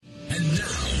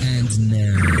begins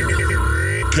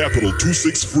now. Capital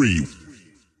 263.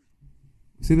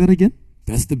 Say that again?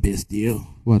 That's the best deal.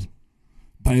 What?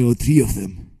 Buy all three of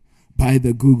them. Buy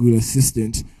the Google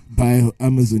Assistant, buy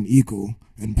Amazon Echo,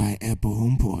 and buy Apple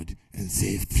HomePod and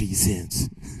save 3 cents.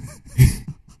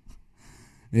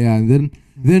 Yeah, and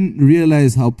then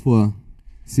realize how poor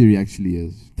Siri actually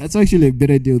is. That's actually a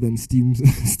better deal than Steam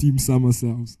summer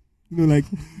sales. You know, like,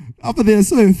 after they're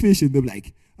so efficient, they're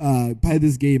like, buy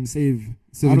this game, save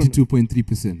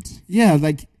 72.3%. Yeah,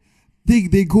 like,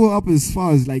 they go up as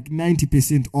far as like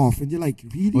 90% off, and you're like,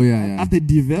 really? Oh, yeah. Are the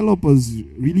developers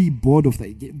really bored of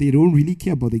that game? They don't really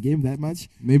care about the game that much?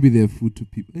 Maybe they're food to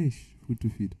people. Food to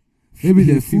feed. Maybe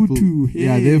they're food people. to. Hey.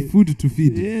 Yeah, they're food to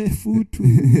feed. Yeah, food to.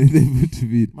 They're food to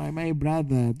feed. My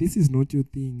brother, this is not your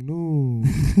thing. No.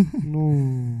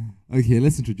 No. Okay,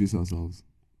 let's introduce ourselves.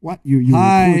 What? You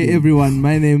Hi, recording? everyone.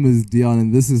 My name is Dion,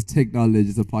 and this is Tech Knowledge.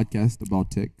 It's a podcast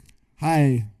about tech.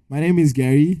 Hi, my name is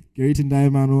Gary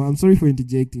Tindayamano. I'm sorry for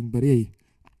interjecting, but hey,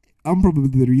 I'm probably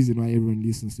the reason why everyone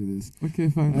listens to this. Okay,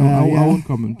 fine. I won't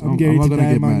comment. I'm Gary not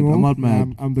gonna get mad. Tindayamano. I'm not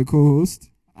mad. I'm the co-host.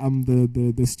 I'm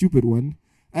the stupid one.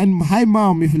 And hi,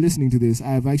 mom, if you're listening to this,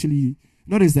 I've actually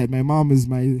noticed that my mom is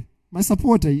my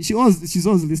supporter. She's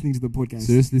always listening to the podcast.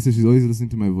 Seriously, so she's always listening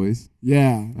to my voice.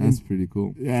 Yeah, That's pretty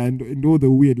cool. Yeah, and all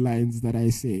the weird lines that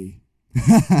I say.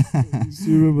 So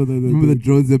you remember the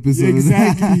drones episode?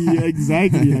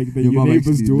 Exactly. Like your mom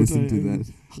neighbor's actually daughter. listened to that.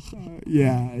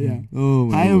 Yeah. Oh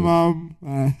my Hi, God. mom.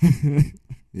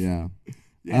 Yeah.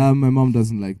 Yeah. My mom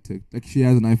doesn't like tech. Like, she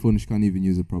has an iPhone, she can't even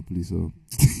use it properly. So,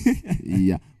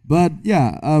 yeah. But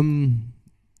yeah.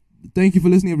 Thank you for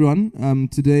listening, everyone.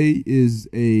 Today is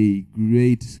a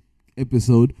great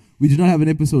episode. We did not have an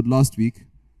episode last week,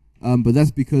 but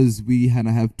that's because we had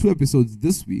to have 2 episodes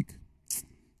this week.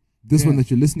 This one that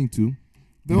you're listening to.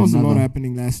 There was a lot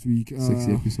happening last week.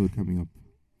 Sexy episode coming up.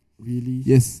 Really?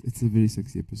 Yes, it's a very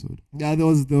sexy episode. Yeah, there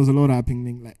was a lot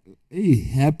happening.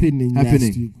 Happening last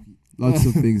week. Lots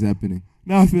of things happening.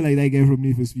 Now I feel like that guy from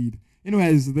Need for Speed.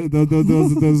 Anyways, there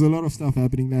was a lot of stuff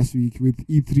happening last week with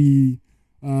E3,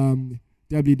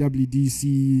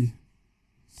 WWDC,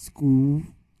 school.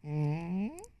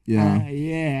 Yeah.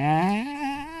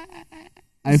 Yeah.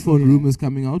 iPhone rumors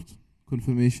coming out,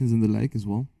 confirmations and the like as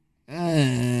well.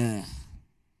 I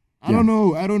don't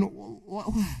know. What?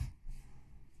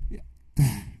 Yeah.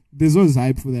 There's always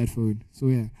hype for that phone. So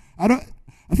yeah,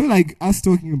 I feel like us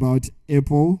talking about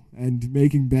Apple and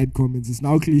making bad comments is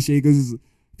now cliche because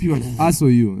people are like, I saw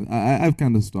you. I've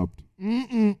kind of stopped.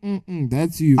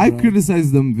 That's you. I bro.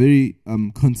 criticize them very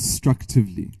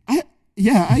constructively.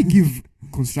 I give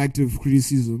constructive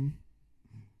criticism.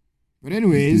 But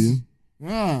anyways,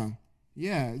 Do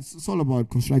it's all about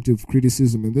constructive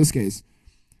criticism in this case.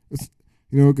 It's,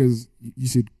 because you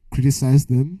should criticize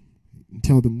them and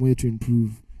tell them where to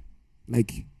improve,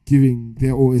 like giving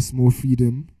their OS more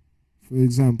freedom, for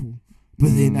example. But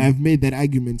then I've made that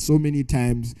argument so many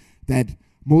times that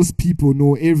most people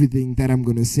know everything that I'm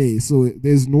going to say. So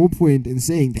there's no point in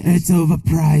saying that. It's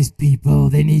overpriced, people.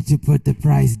 They need to put the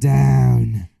price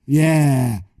down.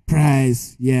 Yeah,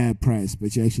 price. Yeah, price.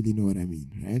 But you actually know what I mean,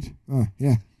 right? Oh,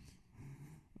 yeah.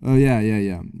 Oh,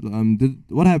 yeah.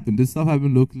 What happened? Did stuff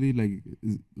happen locally? Like,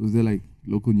 was there like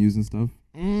local news and stuff?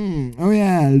 Oh,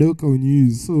 yeah, local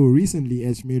news. So recently,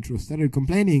 Edge Metro started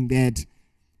complaining that,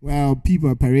 well, people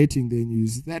are pirating their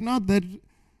news. Not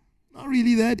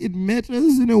really that it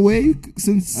matters in a way,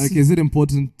 since... Okay, is it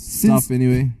important stuff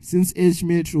anyway? Since Edge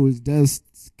Metro does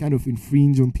kind of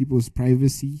infringe on people's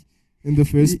privacy in the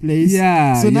first place.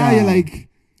 Yeah, So now you're like,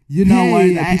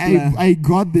 I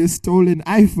got this stolen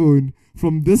iPhone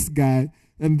from this guy,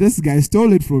 and this guy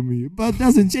stole it from me. But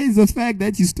doesn't change the fact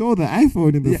that you stole the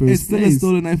iPhone in the first it's still place. a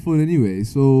stolen iPhone anyway.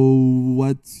 So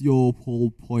what's your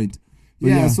whole point?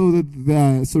 But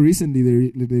So recently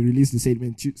they released a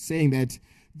statement saying that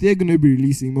they're going to be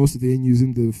releasing most of their news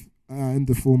in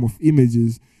the form of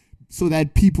images, so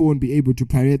that people won't be able to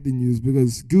pirate the news,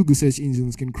 because Google search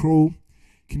engines can crawl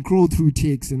through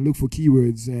text and look for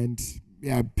keywords, and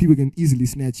people can easily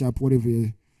snatch up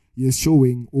whatever you're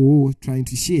showing or trying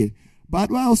to share. But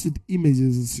whilst with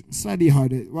images, it's slightly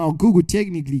harder. Well, Google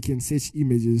technically can search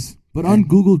images. But aren't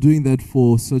Google doing that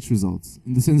for search results?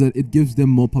 In the sense that it gives them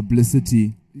more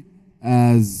publicity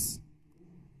as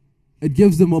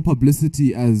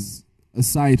a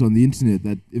site on the internet,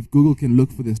 that if Google can look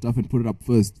for their stuff and put it up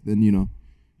first, then,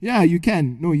 Yeah, you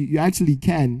can. No, you actually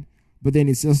can. But then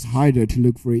it's just harder to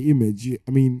look for an image.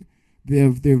 I mean,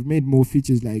 they've made more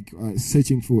features like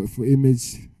searching for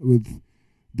image with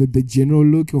the general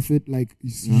look of it, like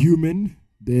human,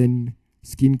 then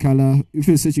skin color. If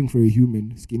you're searching for a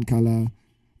human, skin color,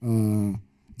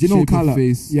 general shape of color.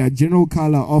 face. Yeah, general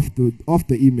color of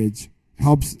the image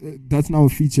helps. That's now a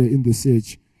feature in the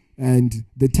search. And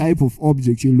the type of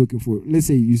object you're looking for. Let's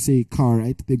say you say car,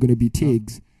 right? They're going to be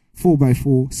tags,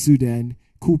 4x4, sedan,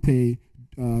 coupe,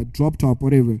 drop top,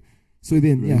 whatever. So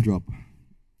then, Drop.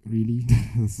 Really?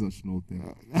 That's such an old thing.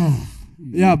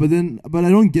 Yeah, but I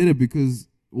don't get it because,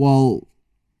 well,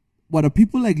 what are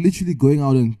people like literally going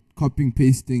out and copying,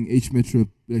 pasting H Metro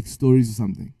like stories or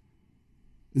something?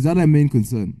 Is that our main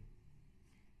concern?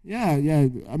 Yeah.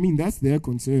 I mean, that's their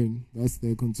concern.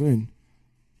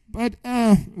 But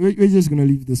we're just gonna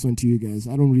leave this one to you guys.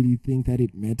 I don't really think that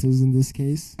it matters in this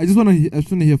case. I just want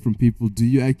to hear from people. Do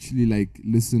you actually like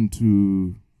listen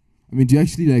to? I mean, do you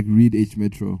actually like read H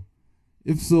Metro?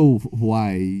 If so,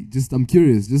 why? Just I'm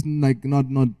curious. Just like not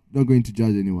going to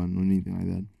judge anyone or anything like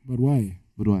that. But why?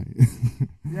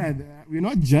 Yeah, we're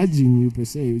not judging you per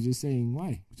se. We're just saying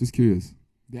why. Just curious.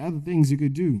 There are other things you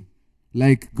could do.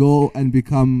 Like go and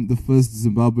become the first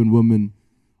Zimbabwean woman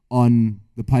on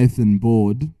the Python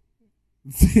board.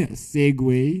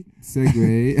 Segway.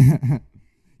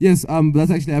 Yes, that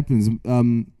actually happens. Her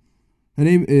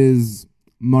name is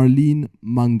Marlene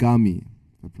Mangami,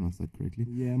 if I pronounced that correctly.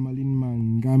 Yeah, Marlene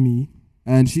Mangami.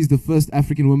 And she's the first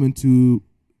African woman to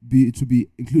be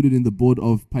included in the board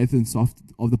of the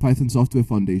Python Software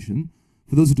Foundation.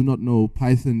 For those who do not know,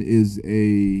 Python is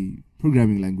a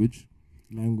programming language.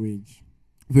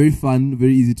 Very fun,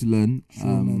 very easy to learn.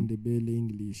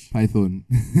 English. Python.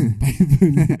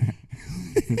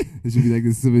 It should be like the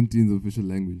 17th official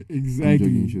language.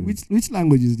 Exactly. Which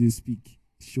languages do you speak?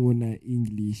 Shona,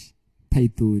 English,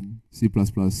 Python, C++,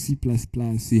 C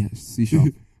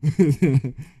Sharp.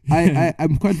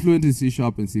 I'm quite fluent in C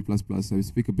Sharp and C++. I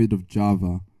speak a bit of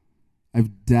Java.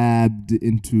 I've dabbed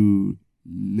into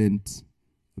Lint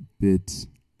a bit.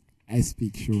 I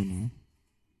speak Shona.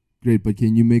 Great, but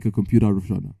can you make a computer out of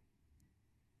Shona?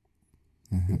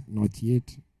 Not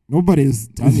yet. Nobody's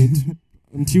done it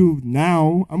until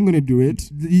now. I'm gonna do it.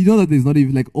 You know that there's not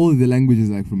even like all the languages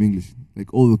like from English,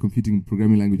 like all the computing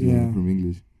programming languages are from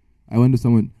English. I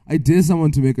dare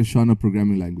someone to make a Shona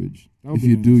programming language. If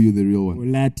you do, you're the real one. Or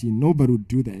Latin. Nobody would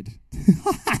do that.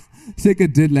 Take a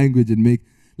dead language and make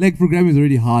like programming is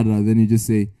already harder. Then you just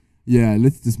say, yeah,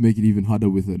 let's just make it even harder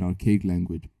with an archaic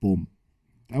language. Boom.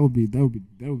 That would be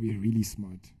really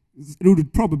smart. It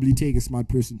would probably take a smart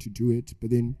person to do it, but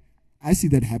then I see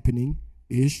that happening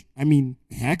ish. I mean,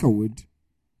 hacker would.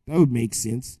 That would make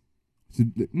sense. So,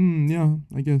 yeah,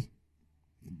 I guess.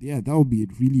 Yeah, that would be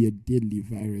really a deadly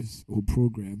virus or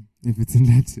program. If it's in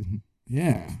Latin.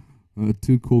 Yeah.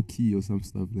 Two core key or some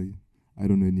stuff like. I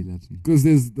don't know any Latin. Because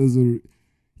there's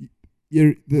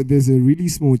a really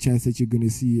small chance that you're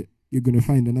gonna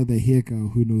find another hacker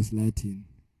who knows Latin.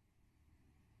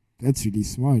 That's really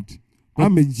smart. But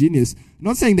I'm a genius.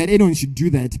 Not saying that anyone should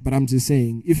do that, but I'm just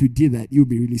saying if you did that, you'd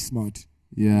be really smart.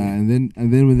 Yeah, and then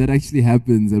when that actually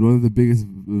happens, and one of the biggest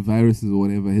viruses or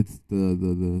whatever hits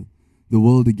the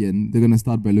world again, they're gonna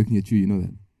start by looking at you. You know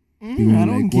that. I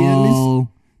don't care.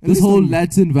 Well, this whole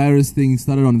Latin virus thing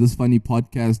started on this funny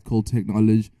podcast called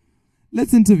Technology.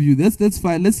 Let's interview. That's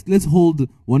fine. Let's hold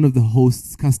one of the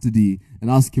hosts custody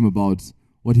and ask him about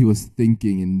what he was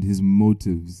thinking and his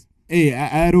motives. Hey,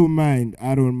 I don't mind,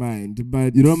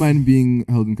 but you don't mind being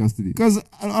held in custody because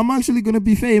I'm actually gonna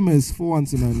be famous for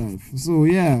once in my life. So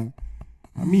yeah,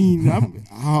 I mean,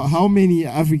 how many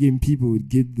African people would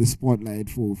get the spotlight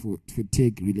for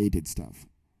tech related stuff?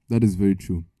 That is very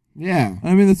true. Yeah,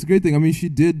 I mean that's a great thing. I mean she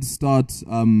did start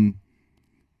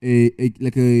a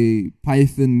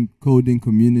Python coding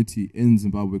community in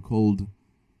Zimbabwe called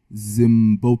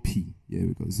Zimbopi. Yeah,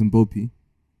 we call it Zimbopi.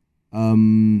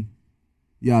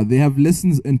 Yeah, they have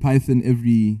lessons in Python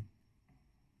every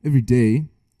day.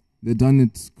 They're done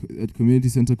at community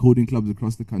center coding clubs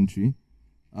across the country.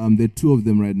 There are two of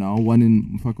them right now, one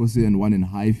in Mfakose and one in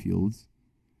Highfields.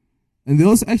 And they're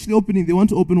also actually they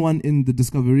want to open one in the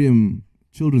Discoverium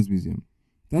Children's Museum.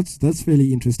 That's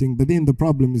fairly interesting. But then the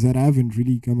problem is that I haven't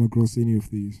really come across any of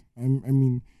these. I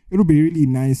mean, it would be really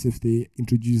nice if they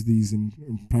introduce these in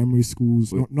primary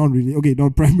schools. Not really. Okay,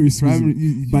 not primary schools,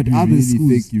 but other really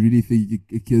schools. You really think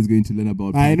a kid's going to learn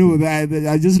about I know that.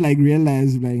 I just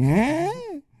realized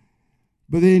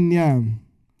But then, yeah.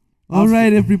 All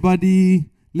right, everybody.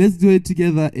 Let's do it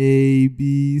together. A,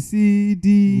 B, C,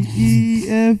 D, E,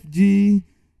 F, G.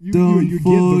 Don't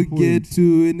forget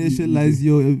to initialize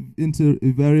your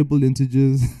variable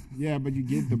integers. Yeah, but you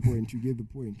get the point.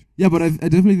 Yeah, but I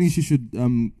definitely think she should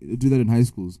do that in high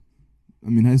schools. I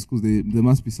mean, high schools, there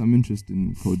must be some interest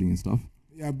in coding and stuff.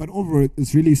 Yeah, but overall,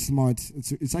 it's really smart.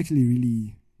 It's actually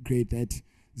really great that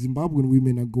Zimbabwean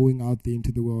women are going out there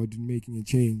into the world and making a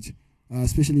change.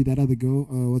 Especially that other girl,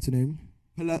 what's her name?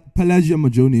 Pelagia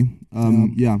Majoni.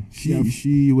 Yeah.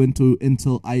 She went to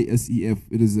Intel ISEF.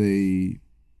 It is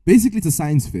basically it's a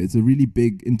science fair. It's a really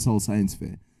big Intel science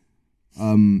fair.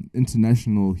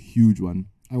 International, huge one.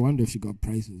 I wonder if she got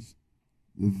prizes.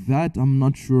 That I'm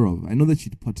not sure of. I know that she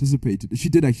participated. She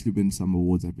did actually win some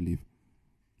awards, I believe.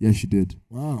 Yeah, she did.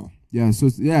 Wow. Yeah, so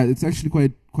it's actually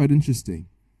quite interesting.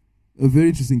 A very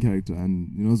interesting character,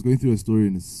 and I was going through her story,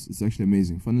 and it's actually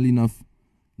amazing. Funnily enough,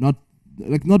 not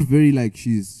very like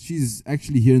she's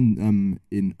actually here in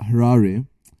Harare.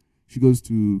 She goes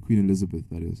to Queen Elizabeth,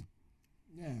 that is.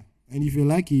 Yeah, and if you're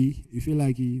lucky,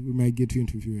 we might get to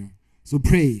interview her. So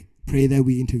pray that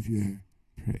we interview her.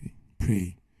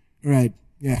 Pray. All right.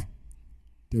 Yeah.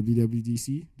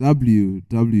 WWDC.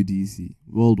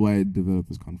 Worldwide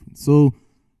Developers Conference. So,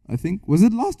 I think, was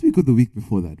it last week or the week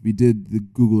before that? We did the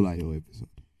Google I.O. episode.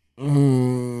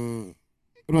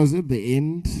 Was it the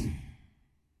end?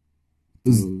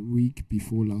 The week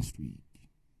before last week.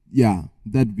 Yeah,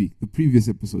 that week. The previous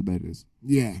episode, that is.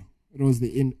 Yeah. It was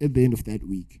at the end of that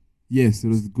week. Yes, it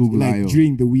was the Google I.O.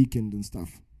 During the weekend and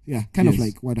stuff. Yeah, kind of Yes.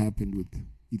 like what happened with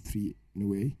E3 in a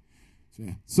way. So,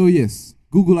 yeah. So yes,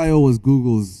 Google I.O. was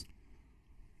Google's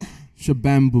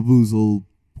Shabam Baboozle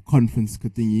conference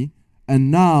thingy.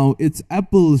 And now it's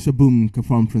Apple Shaboom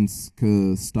conference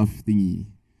stuff thingy.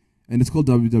 And it's called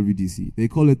WWDC. They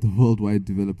call it the Worldwide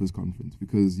Developers Conference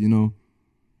because,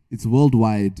 it's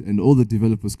worldwide and all the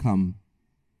developers come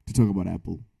to talk about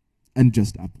Apple. And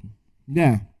just Apple.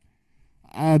 Yeah.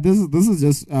 This is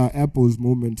just Apple's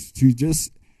moment to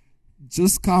just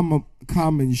come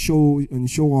and show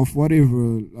off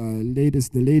whatever the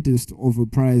latest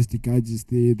overpriced gadgets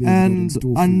they and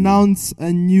announce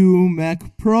a new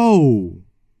Mac Pro.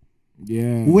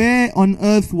 Yeah. Where on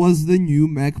earth was the new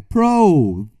Mac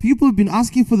Pro? People have been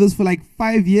asking for this for like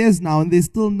 5 years now, and there's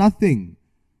still nothing.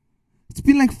 It's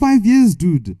been like 5 years,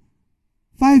 dude.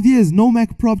 5 years, no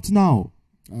Mac Pro up to now.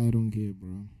 I don't care,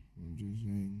 bro. I'm just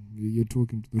saying you're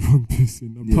talking to the wrong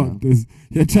person about this.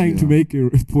 You're trying to make a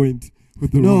point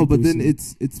with the wrong person. No, but then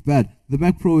it's bad. The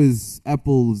Mac Pro is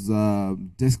Apple's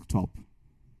desktop,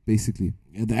 basically.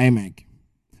 Yeah, the iMac.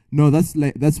 No, that's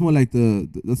more like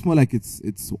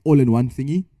it's all-in-one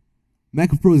thingy.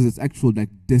 Mac Pro is its actual like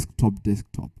desktop.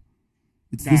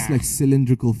 It's this like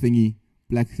cylindrical thingy,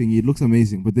 black thingy. It looks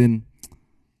amazing, but then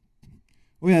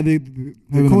oh yeah, they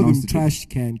call them trash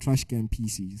can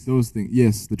PCs. Those things,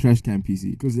 yes, the trash can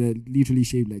PC, because they're literally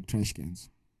shaped like trash cans.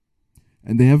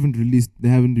 And they haven't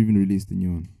even released the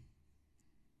new one.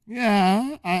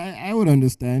 Yeah, I would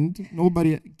understand.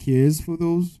 Nobody cares for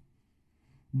those.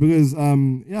 Because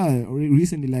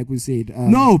recently, like we said,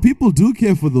 no, people do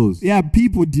care for those. Yeah,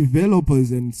 people,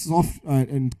 developers and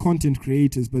and content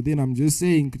creators. But then I'm just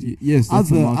saying, yes,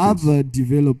 other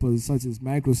developers such as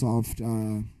Microsoft,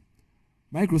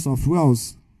 who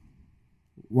else?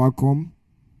 Wacom,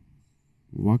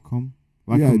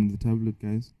 yeah, the tablet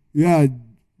guys. Yeah,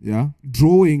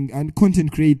 drawing and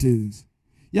content creators.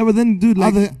 Yeah, but then, dude,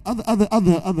 like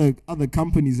other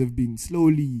companies have been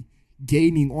slowly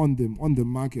gaining on the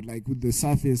market, like with the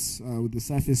Surface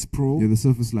Pro. Yeah, the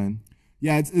Surface line.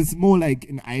 Yeah, it's more like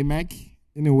an iMac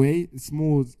in a way. It's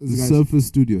more the Surface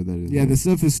Studio, that is. Yeah, the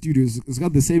Surface Studio. It's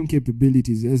got the same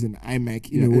capabilities as an iMac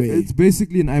in a way. It's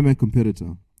basically an iMac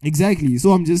competitor. Exactly.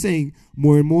 So I'm just saying,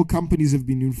 more and more companies have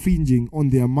been infringing on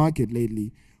their market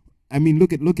lately. I mean,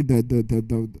 look at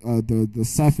the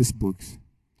Surface Books.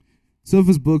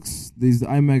 Surface Books. There's the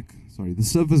iMac. Sorry, the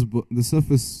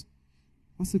Surface.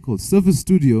 What's it called? Surface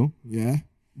Studio. Yeah.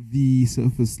 The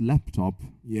Surface Laptop.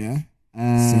 Yeah.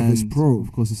 And Surface Pro.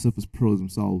 Of course, the Surface Pros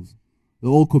themselves.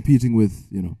 They're all competing with,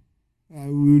 we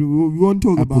won't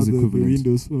talk Apple's about the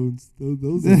Windows phones.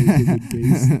 Those are a different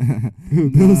case.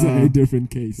 Those are a different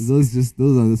case. Those are just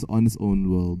on its own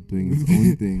world, doing its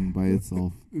own thing by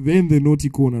itself. They're in the naughty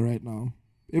corner right now.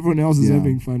 Everyone else is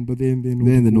having fun, but they're in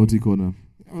the naughty corner.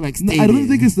 Like, I don't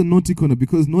think it's the naughty corner,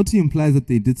 because naughty implies that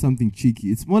they did something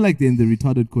cheeky. It's more like they're in the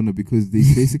retarded corner because they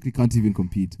basically can't even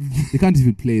compete. They can't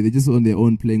even play. They're just on their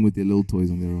own, playing with their little toys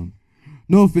on their own.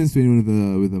 No offense to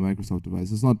anyone with a Microsoft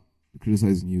device. It's not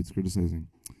criticizing you. It's criticizing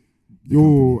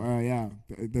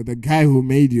the guy who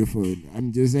made your phone.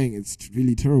 I'm just saying it's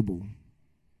really terrible.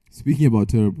 Speaking about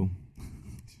terrible,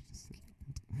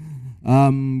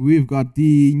 we've got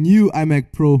the new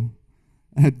iMac Pro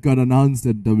that got announced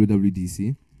at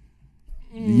WWDC.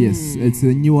 Yes, it's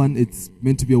a new one. It's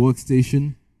meant to be a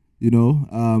workstation,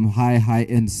 high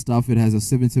end stuff. It has a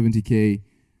 770K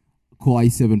Core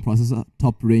i7 processor,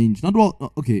 top range.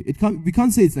 We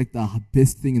can't say it's like the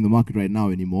best thing in the market right now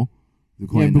anymore. The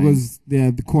Core Yeah, i9. because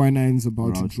the Core i9 is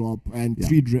about to Out. drop, and Yeah.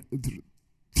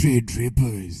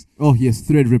 Threadrippers. Oh yes,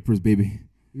 Threadrippers, baby.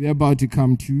 They're about to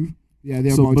come too. Yeah,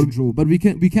 they're So, about to drop. but we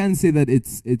can say that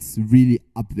it's really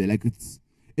up there. Like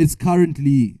it's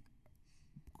currently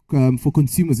for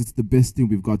consumers, it's the best thing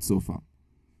we've got so far.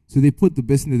 So they put the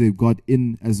best thing that they've got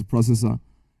in as a processor.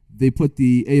 They put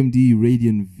the AMD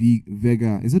Radeon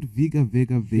Vega. Is it Vega?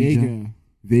 Vega.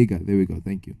 There we go.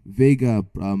 Thank you. Vega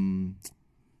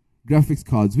graphics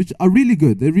cards, which are really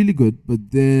good. They're really good, but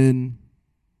then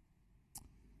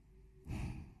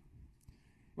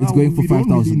it's going for we don't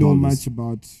really know $5,000. much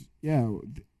about. Yeah,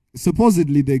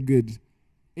 supposedly they're good.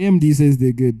 AMD says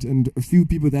they're good, and a few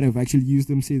people that have actually used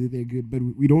them say that they're good, but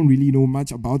we don't really know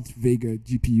much about Vega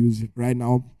GPUs right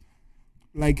now.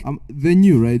 Like they're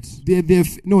new, right?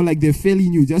 They're fairly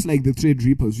new, just like the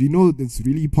Threadrippers. We know it's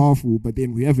really powerful, but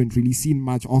then we haven't really seen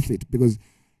much of it because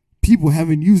people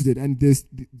haven't used it, and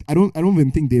I don't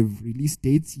even think they've released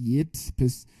dates yet.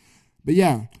 But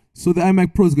yeah. So the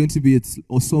iMac Pro is going to be its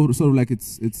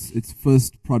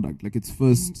first product, like its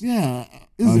first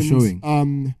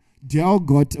showing. Dell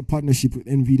got a partnership with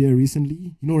NVIDIA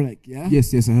recently.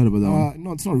 Yes, I heard about that one.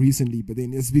 No, it's not recently, but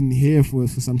then it's been here for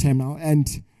some time now.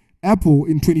 And Apple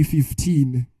in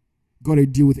 2015 got a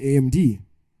deal with AMD.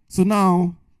 So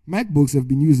now MacBooks have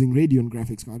been using Radeon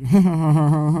graphics card.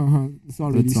 It's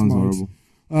not really smart. Horrible.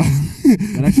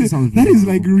 That actually sounds that really is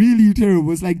horrible. like really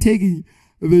terrible. It's like taking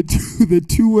the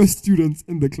two worst students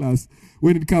in the class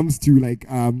when it comes to like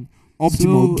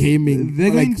optimal gaming.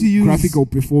 They're going to use graphical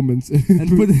performance and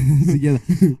put it together.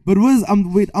 But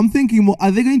I'm thinking more. Are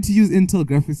they going to use Intel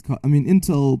graphics card? I mean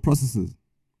Intel processors.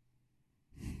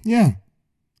 Yeah.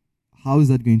 How is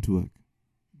that going to work?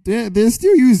 They're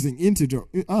still using Intel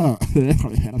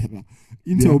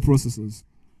processors.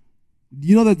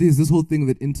 You know that there's this whole thing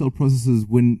that Intel processors,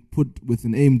 when put with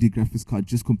an AMD graphics card,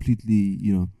 just completely,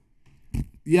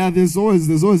 Yeah, there's always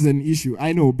an issue.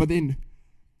 I know, but then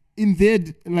in their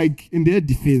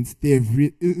defense, they've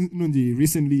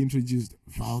recently introduced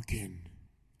Vulkan.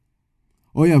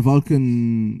 Oh yeah,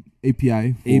 Vulkan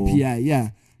API.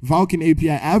 Yeah. Vulkan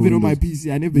API. I have it on my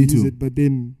PC. I never use it, but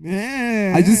then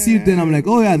I just see it. Then I'm like,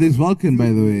 oh yeah, there's Vulkan. By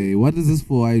the way, what is this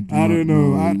for? I don't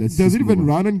know. Does it even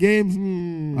run on games?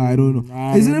 I don't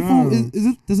know.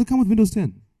 Does it come with Windows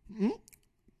 10?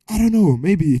 I don't know.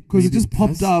 Maybe because it just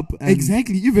popped up.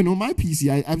 Exactly. Even on my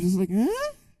PC, I'm just like,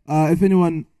 if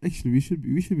anyone, actually, we should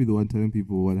be the one telling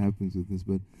people what happens with this.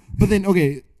 But then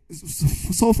okay.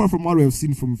 So far from what we have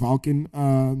seen from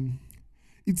Vulkan,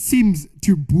 it seems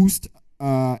to boost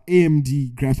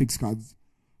AMD graphics cards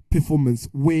performance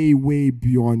way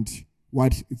beyond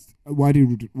what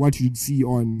you'd see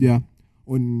on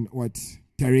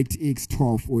DirectX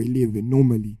 12 or 11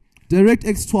 normally.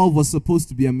 DirectX 12 was supposed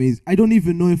to be amazing. I don't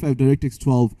even know if I have DirectX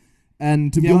 12,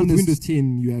 and to be honest, with Windows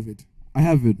 10 you have it. I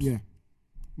have it. Yeah.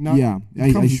 Now, I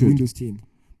comes should. with Windows 10.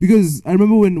 Because I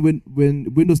remember when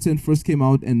Windows 10 first came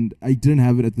out, and I didn't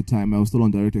have it at the time. I was still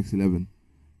on DirectX 11.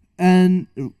 And,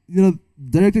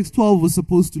 DirectX 12 was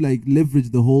supposed to, leverage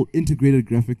the whole integrated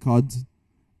graphic cards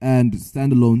and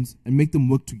standalones and make them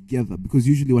work together. Because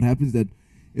usually what happens is that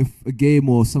if a game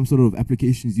or some sort of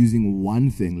application is using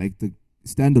one thing, like the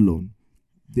standalone,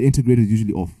 the integrator is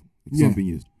usually off. It's not being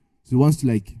used. So it wants to,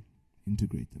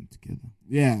 integrate them together.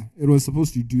 Yeah, it was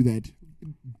supposed to do that.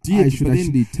 I should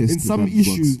actually test in some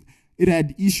issues. It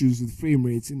had issues with frame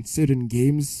rates in certain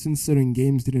games, since certain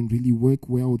games didn't really work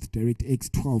well with DirectX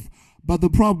 12. But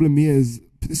the problem is,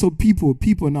 so people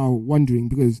are now wondering,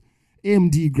 because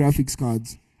AMD graphics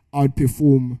cards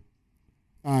outperform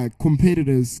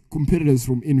competitors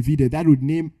from NVIDIA that would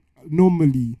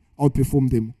normally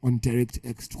outperform them on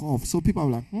DirectX 12. So people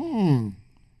are like,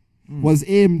 was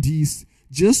AMD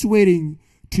just waiting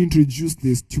to introduce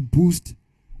this to boost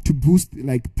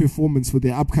performance for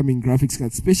their upcoming graphics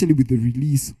cards, especially with the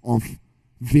release of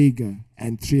Vega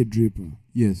and Threadripper?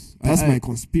 Yes, that's my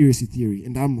conspiracy theory,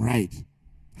 and I'm right.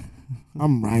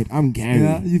 I'm right. I'm Gary.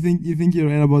 Yeah, you think you're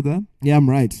right about that? Yeah, I'm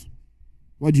right.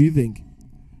 What do you think?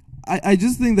 I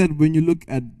just think that when you look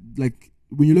at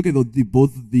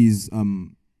both of these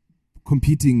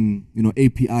competing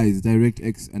APIs,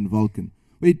 DirectX and Vulkan.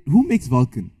 Wait, who makes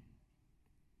Vulkan?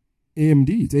 AMD.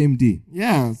 It's AMD.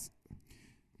 Yes.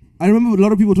 I remember a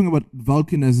lot of people talking about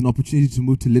Vulkan as an opportunity to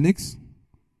move to Linux.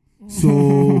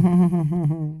 So,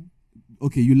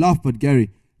 okay, you laugh, but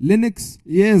Gary, Linux.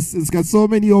 Yes, it's got so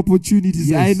many opportunities.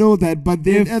 Yes. I know that, but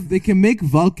if they can make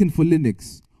Vulkan for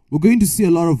Linux, we're going to see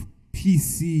a lot of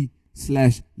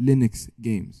PC/Linux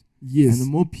games. Yes. And the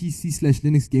more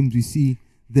PC/Linux games we see,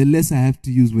 the less I have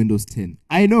to use Windows 10.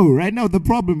 I know. Right now, the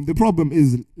problem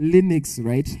is Linux.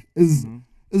 Right? Is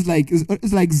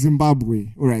like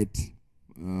Zimbabwe. All right.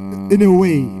 In a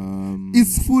way,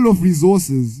 it's full of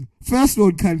resources. First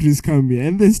world countries come here,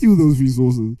 and they steal those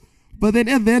resources. But then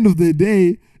at the end of the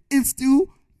day, it's still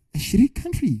a shitty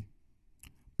country.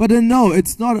 But then no,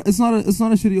 it's not a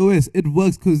shitty OS. It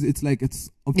works because it's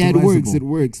optimizable. Yeah, it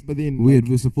works. But then weird.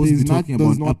 We're supposed to be talking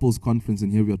about not Apple's conference,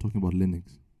 and here we are talking about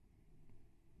Linux.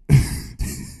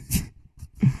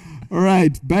 All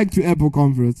right, back to Apple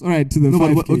conference. All right, to the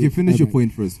 5K. Okay, finish your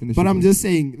point first. But I'm just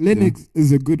saying, Linux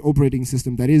is a good operating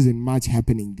system. That isn't much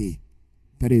happening there.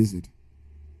 That is it.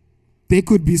 There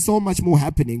could be so much more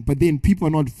happening, but then people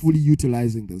are not fully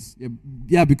utilizing this.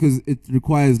 Yeah, because it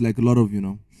requires like a lot of,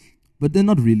 but they're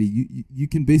not really. You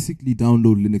can basically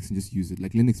download Linux and just use it,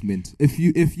 like Linux Mint. If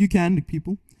you can,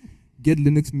 people, get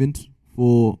Linux Mint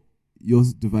for your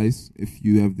device if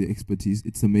you have the expertise.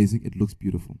 It's amazing. It looks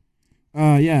beautiful.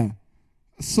 Yeah.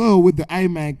 So with the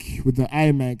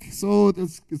iMac, so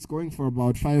it's going for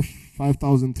about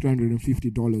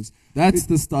 $5,350. That's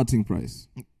the starting price.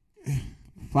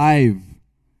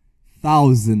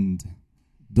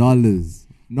 $5,000,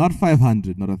 not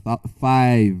 500, not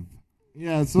 5.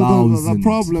 Yeah. So the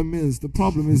problem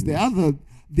is there are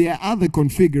other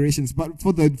configurations, but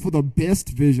for the best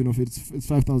version of it, it's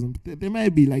 5,000. There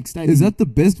might be like starting. Is that the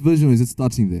best version, or is it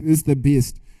starting there? It's the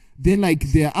best. Then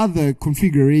there are other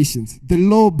configurations, the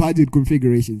low budget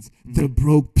configurations, the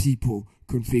broke people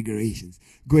configurations,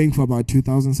 going for about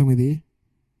 2,000 somewhere there.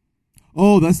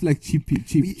 Oh, that's like cheap.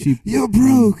 You're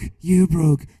broke.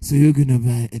 So you're gonna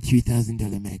buy a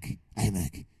 $3,000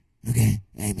 iMac. Okay,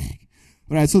 iMac.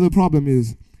 All right. So the problem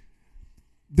is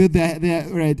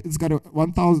right. It's got a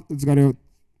 1,000. It's got a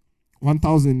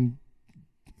 1,000.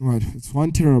 What? It's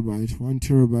 1 terabyte. 1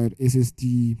 terabyte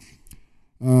SSD.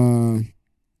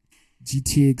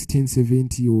 GTX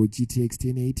 1070 or GTX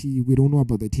 1080. We don't know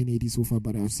about the 1080 so far,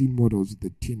 but I've seen models with the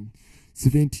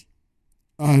 1070.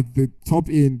 The top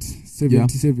end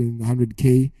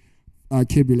 7700K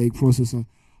Kaby Lake processor.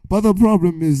 But the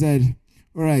problem is that,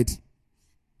 all right,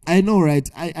 I know, right?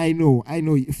 I know.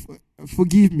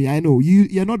 Forgive me. I know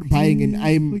you're not buying an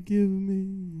Forgive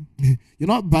me. You're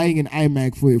not buying an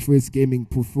iMac for its gaming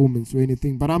performance or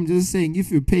anything. But I'm just saying,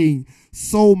 if you're paying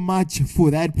so much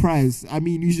for that price, I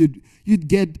mean, you'd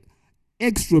get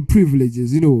extra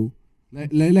privileges,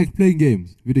 like playing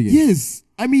games, video games. Yes,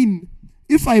 I mean,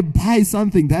 if I buy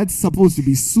something that's supposed to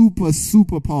be super,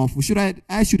 super powerful,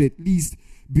 I should at least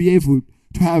be able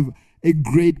to have a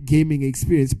great gaming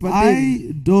experience. But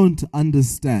I don't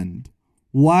understand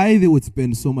why they would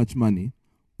spend so much money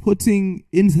putting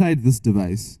inside this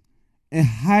device a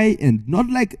high-end, not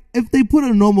like if they put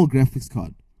a normal graphics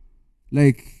card,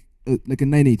 like a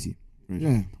 980, right?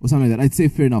 Yeah, or something like that, I'd say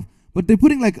fair enough. But they're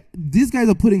putting these guys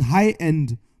are putting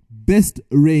high-end, best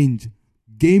range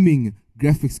gaming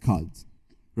graphics cards,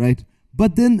 right?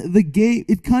 But then the game,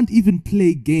 it can't even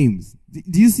play games.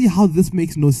 Do you see how this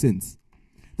makes no sense?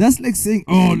 That's like saying,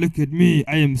 oh, look at me,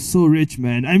 I am so rich,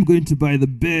 man. I'm going to buy the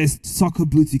best soccer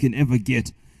boots you can ever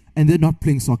get. And they're not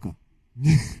playing soccer.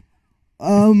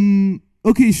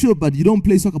 Okay, sure, but you don't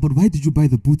play soccer, but why did you buy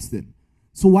the boots then?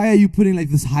 So why are you putting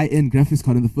this high-end graphics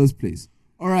card in the first place?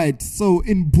 All right, so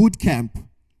in boot camp,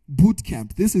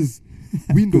 this is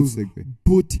Windows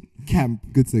boot camp.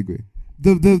 Good segue.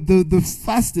 The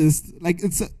fastest,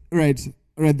 it's right,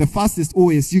 the fastest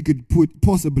OS you could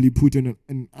possibly put in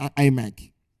an iMac.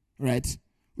 Right,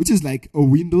 which is like a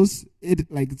Windows.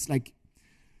 It's like.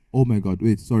 Oh my God!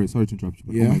 Wait, sorry to interrupt you.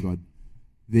 But yeah. Oh my God,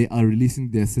 they are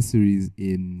releasing the accessories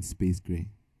in space gray.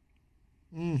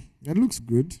 That looks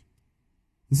good.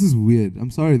 This is weird.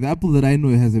 I'm sorry. The Apple that I know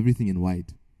has everything in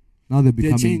white. Now they're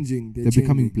becoming. They're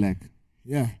becoming black.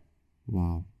 Yeah.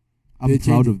 Wow. I'm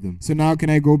proud of them. So now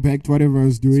can I go back to whatever I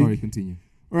was doing? Sorry, continue.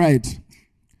 All right.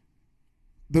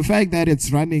 The fact that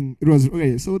it's running, it was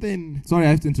okay. So then, sorry, I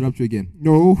have to interrupt you again.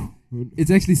 No,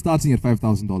 it's actually starting at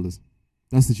 $5,000.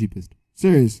 That's the cheapest.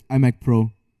 Serious? iMac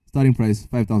Pro starting price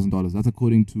 $5,000. That's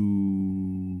according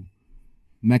to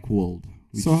Macworld.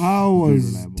 So how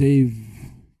was Dave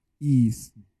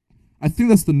East? I think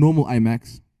that's the normal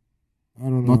iMacs. I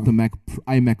don't know. Not the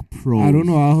iMac Pro. I don't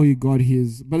know how he got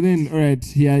his, but then all right,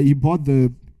 he bought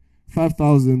the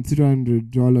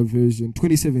 $5,300 version,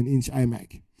 27-inch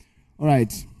iMac. All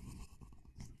right.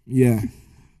 Yeah.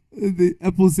 The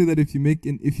Apple say that if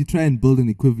you try and build an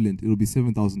equivalent, it'll be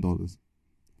 $7,000.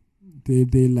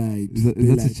 They lied.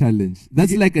 That's a challenge.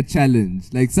 That's like a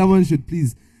challenge. Like someone should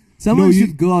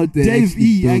go out there. Dave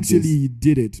E actually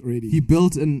did it already. He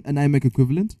built an iMac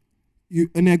equivalent.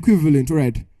 An equivalent,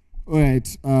 right? All right.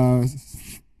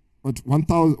 what 1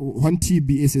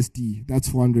 TB SSD. That's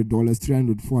 $400,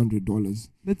 $300, $400.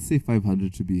 Let's say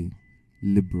 500 to be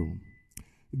liberal.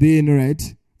 Then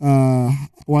right,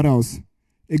 what else?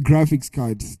 A graphics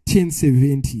card,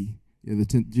 1070. Yeah, the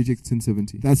GTX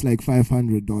 1070. That's like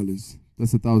 $500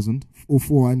 That's 1,000 or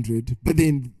 400. But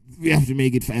then we have to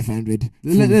make it 500.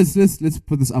 Let's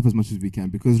put this up as much as we can,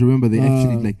 because remember they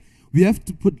actually we have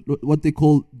to put what they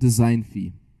call design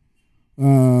fee.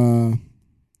 Then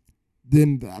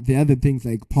the other things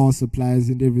like power supplies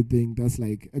and everything, that's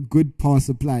like a good power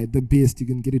supply. The best you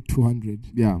can get it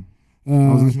 200. Yeah,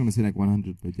 I was actually gonna say like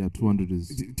 100, but yeah, 200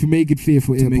 is to make it fair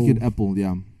for to Apple. make it Apple.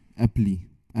 Yeah,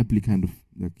 Apple kind of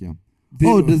like yeah.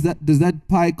 Then, does that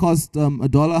pie cost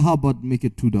 $1? How about make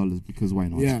it $2? Because why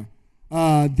not? Yeah.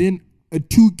 Then a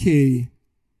 2K,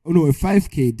 a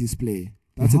 5K display.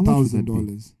 That's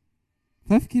 $1,000.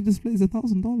 5K display is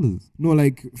 $1,000. No,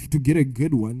 like to get a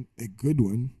good one.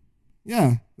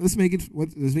 Yeah, let's make it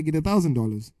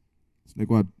 $1,000. It's like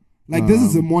what? Like this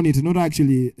is a monitor, not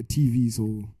actually a TV,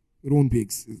 so it won't be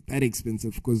that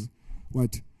expensive. Because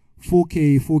what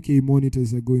 4K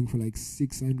monitors are going for like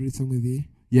 600 somewhere there.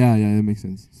 Yeah, that makes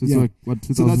sense. So it's like what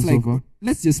 2,000 so that's like far?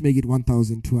 Let's just make it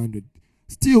 1,200.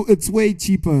 Still, it's way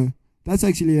cheaper. That's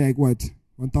actually like what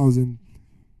 1,000.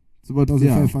 It's about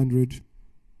 1,500.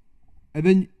 And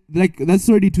then like that's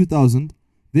already 2,000.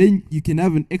 Then you can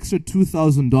have an extra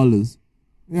 $2,000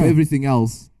 for everything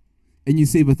else, and you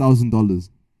save $1,000.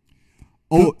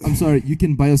 Oh, I'm sorry. You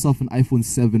can buy yourself an iPhone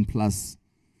 7 Plus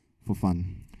for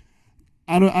fun.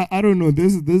 I don't know.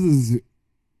 This is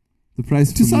the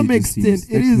price. To some extent,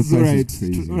 it is right.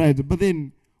 Right. But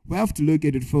then we have to look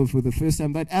at it for the first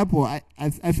time. That Apple, I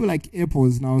feel like Apple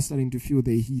is now starting to feel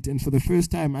their heat, and for the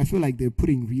first time, I feel like they're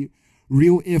putting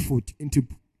real effort into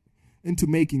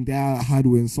making their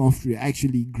hardware and software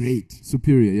actually great,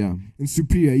 superior.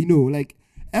 You know, like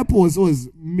Apple was always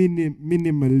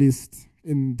minimalist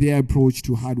in their approach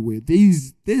to hardware. They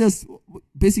just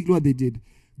basically what they did: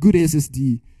 good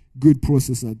SSD, good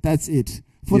processor. That's it.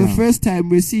 For the first time,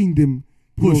 we're seeing them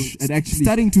push and actually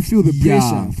starting to feel the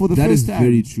pressure. For the first time, that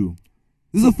is very true.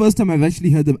 This is the first time I've actually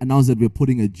heard them announce that we're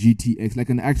putting a GTX, like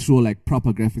an actual like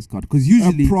proper graphics card. Because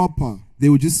usually they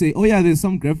would just say, "Oh yeah, there's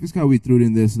some graphics card we threw it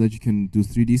in there so that you can do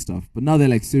 3D stuff." But now they're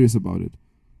like serious about it.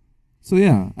 So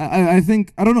yeah, I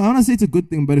think I don't know. I want to say it's a good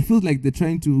thing, but it feels like they're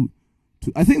trying to.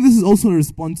 I think this is also a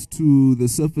response to the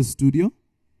Surface Studio.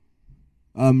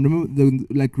 Remember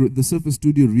the Surface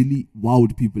Studio really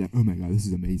wowed people. Like, oh my god, this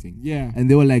is amazing. Yeah. And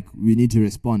they were like, we need to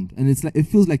respond. And it's like it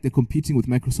feels like they're competing with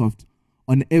Microsoft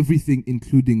on everything,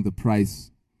 including the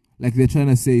price. Like they're trying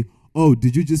to say, oh,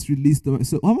 did you just release the...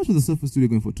 So how much was the Surface Studio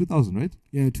going for? 2,000, right?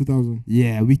 Yeah, 2,000.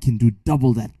 Yeah, we can do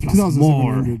double that plus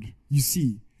more. You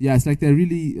see. Yeah, it's like they're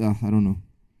really... I don't know.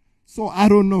 So I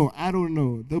don't know.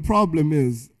 The problem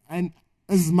is, and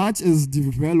as much as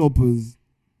developers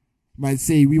might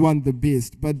say we want the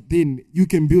best, but then you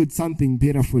can build something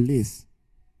better for less.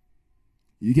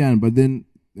 You can, but then...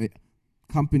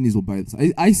 companies will buy this.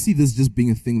 I see this just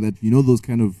being a thing that, those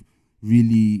kind of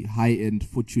really high-end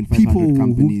Fortune 500 people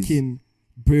companies. Who can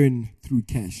burn through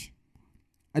cash.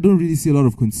 I don't really see a lot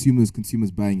of consumers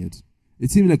buying it.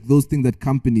 It seems like those things that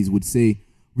companies would say,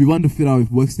 we want to fit our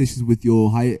workstations with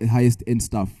your highest end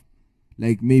stuff.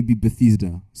 Like maybe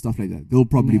Bethesda, stuff like that. They'll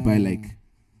probably buy like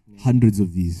hundreds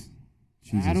of these.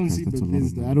 Jesus I don't Christ, see that's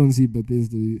Bethesda. I don't see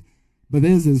Bethesda.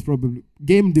 Bethesda is probably...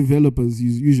 Game developers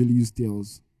usually use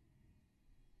Dells.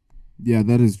 Yeah,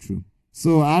 that is true.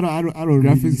 So I don't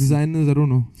graphics really designers, I don't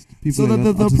know. People so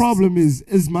like the problem is,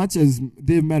 as much as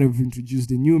they might have introduced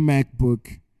a new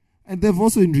MacBook, and they've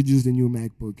also introduced a new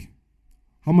MacBook.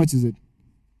 How much is it?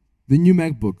 The new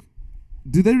MacBook.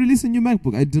 Did they release a new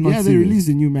MacBook? I did not see Yeah, they released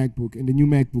a new MacBook and a new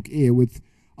MacBook Air with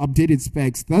updated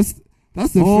specs. That's the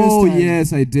first time. Oh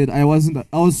yes, I did. I was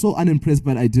so unimpressed,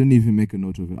 but I didn't even make a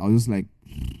note of it. I was just like,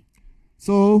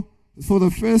 so for the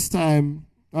first time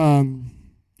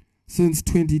since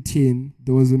 2010,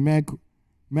 there was a MacBook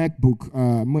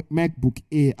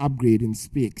Air upgrade in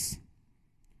specs.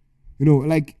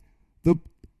 Like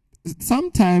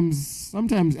sometimes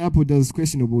Apple does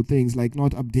questionable things, like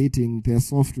not updating their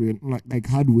software, like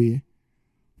hardware,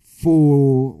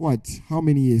 for what? How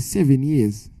many years? 7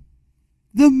 years.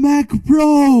 The Mac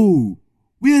Pro.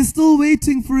 We are still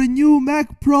waiting for a new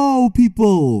Mac Pro,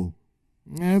 people.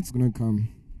 Yeah, it's gonna come.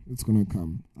 It's gonna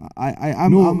come. I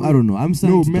don't know. I'm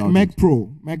starting to Mac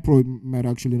Pro might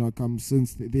actually not come,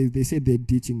 since they said they're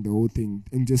ditching the whole thing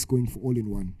and just going for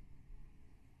all-in-one.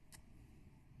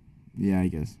 Yeah, I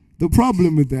guess. The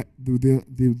problem with that,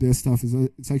 their stuff is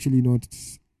it's actually not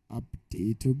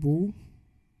updatable.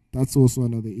 That's also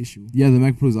another issue. Yeah, the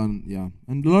Mac Pros and a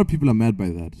lot of people are mad by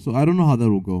that. So I don't know how that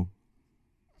will go.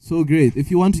 So great. If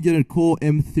you want to get a Core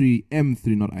M3,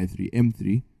 not i3,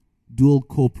 M3, dual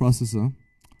core processor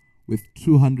with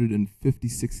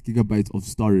 256 gigabytes of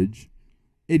storage,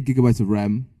 8 gigabytes of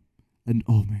RAM, and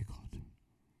oh my god,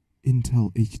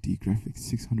 Intel HD graphics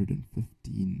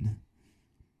 615.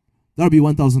 That'll be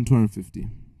 1,250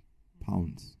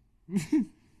 pounds.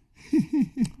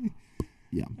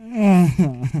 Yeah.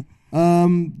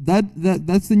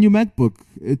 That's the new MacBook.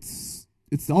 It's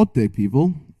out there,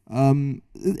 people.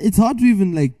 It's hard to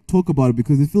even like talk about it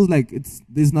because it feels like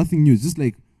there's nothing new. It's just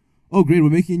like, oh great, we're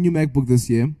making a new MacBook this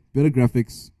year, better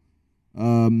graphics,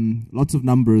 lots of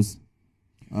numbers.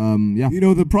 Yeah. You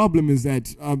know, the problem is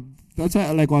that that's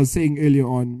why, like I was saying earlier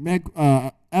on,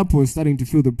 Apple is starting to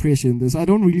feel the pressure in this. I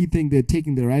don't really think they're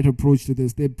taking the right approach to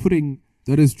this.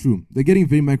 That is true. They're getting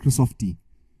very Microsoft-y.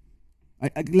 I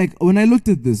like when I looked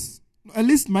at this. At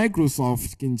least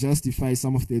Microsoft can justify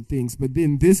some of their things, but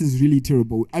then this is really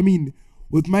terrible. I mean,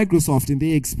 with Microsoft and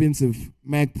their expensive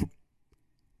Mac,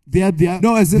 their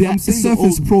I'm saying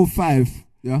Surface Pro 5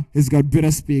 has got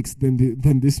better specs than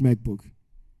this MacBook.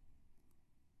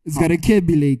 It's got a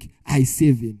Kaby Lake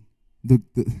i7. The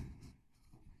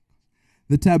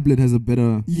tablet has a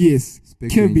better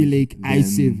spec Kaby Lake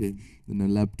i7 than a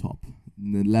laptop.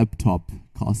 And the laptop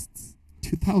costs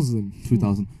 2,000.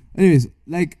 Anyways,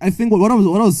 like I think what I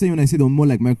was saying when I said they were more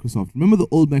like Microsoft. Remember the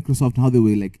old Microsoft, how they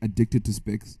were like addicted to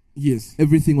specs? Yes.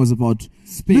 Everything was about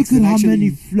specs. Look at how many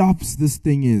flops this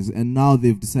thing is, and now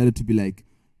they've decided to be like,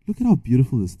 look at how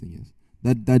beautiful this thing is.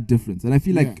 That difference, and I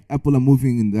feel like Apple are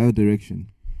moving in the other direction.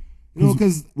 You know,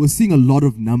 because we're seeing a lot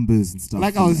of numbers and stuff.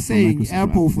 Like I was saying,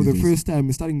 Apple for the first time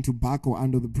is starting to buckle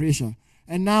under the pressure,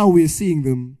 and now we're seeing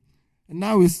them. And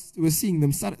now we're seeing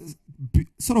them sort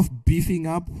of beefing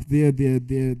up their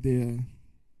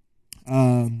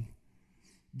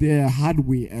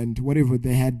hardware and whatever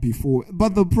they had before.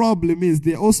 But the problem is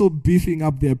they're also beefing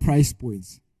up their price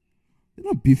points. They're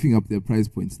not beefing up their price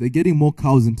points. They're getting more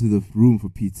cows into the room, for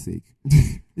Pete's sake.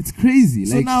 It's crazy.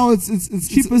 So like, now it's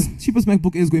cheapest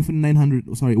MacBook Air is going for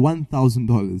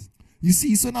 $1,000. You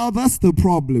see, so now that's the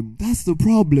problem.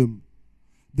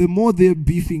 The more they're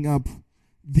beefing up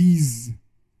these,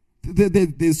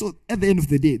 so at the end of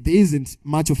the day, there isn't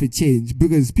much of a change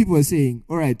because people are saying,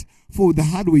 all right, for the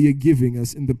hardware you're giving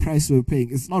us and the price we're paying,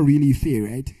 it's not really fair,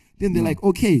 right? Then they're like,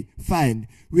 okay, fine,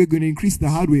 we're going to increase the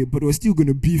hardware, but we're still going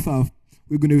to beef up.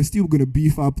 Still going to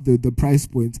beef up the price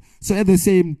points. So at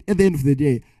the end of the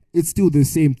day, it's still the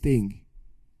same thing.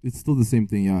 It's still the same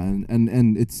thing, yeah,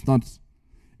 and it's not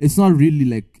really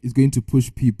like it's going to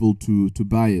push people to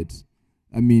buy it.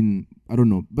 I mean, I don't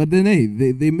know. But then, hey,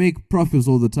 they make profits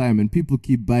all the time, and people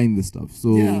keep buying this stuff.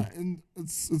 So yeah, and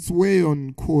it's way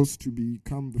on course to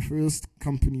become the first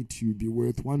company to be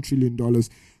worth $1 trillion.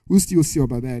 We'll still see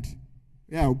about that.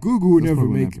 Yeah, Google will never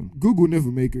make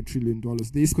 $1 trillion.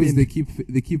 Because they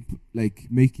keep like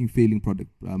making failing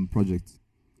projects.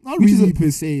 Not really per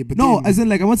se, but no, as in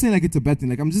like I'm not saying like it's a bad thing.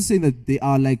 Like I'm just saying that they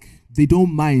are like they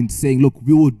don't mind saying, look,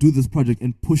 we will do this project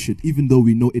and push it, even though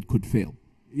we know it could fail.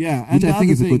 Yeah, which I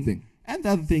think is a good thing. And the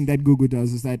other thing that Google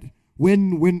does is that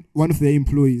when one of their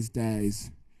employees dies,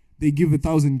 they give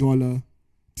 $1,000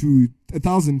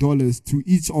 to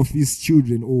each of his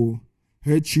children or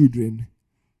her children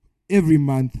every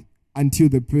month until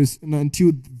the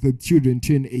children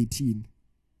turn 18.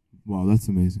 Wow, that's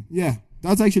amazing. Yeah,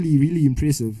 that's actually really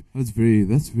impressive. That's very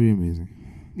amazing.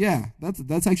 Yeah,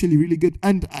 that's actually really good,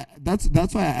 and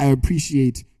that's why I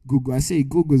appreciate Google. I say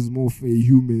Google is more for a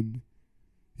human.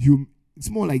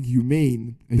 It's more like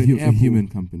humane than Apple. A human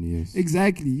company, yes.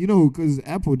 Exactly, you know, because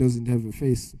Apple doesn't have a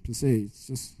face per se. It's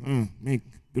just make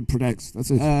good products.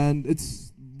 That's it. And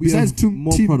besides Tim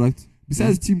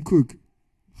Cook.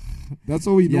 That's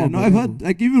all we know. Yeah, no, I've heard,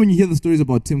 like, even when you hear the stories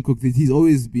about Tim Cook, he's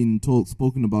always been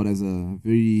spoken about as a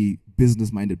very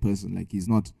business-minded person. Like,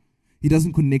 he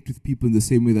doesn't connect with people in the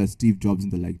same way that Steve Jobs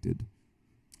and the like did.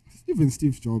 Even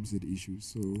Steve Jobs had issues,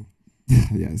 so...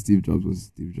 Yeah, Steve Jobs was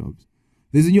Steve Jobs.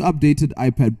 There's a new updated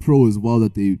iPad Pro as well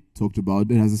that they talked about.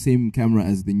 It has the same camera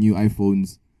as the new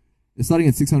iPhones. It's starting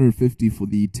at $650 for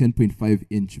the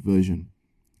 10.5-inch version.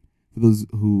 For those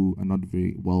who are not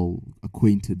very well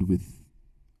acquainted with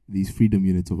these freedom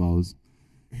units of ours,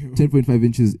 10.5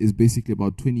 inches is basically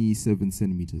about 27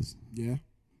 centimeters. Yeah.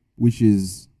 Which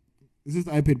is... Is this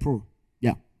the iPad Pro?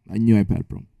 Yeah, a new iPad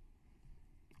Pro.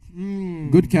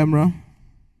 Good camera,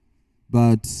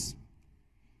 but...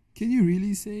 Can you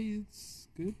really say it's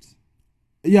good?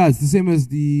 Yeah, it's the same as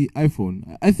the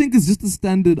iPhone. I think it's just a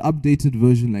standard updated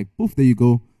version. Like, poof, there you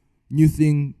go. New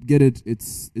thing, get it.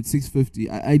 It's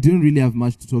 $650. I didn't really have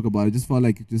much to talk about. I just felt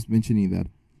like just mentioning that.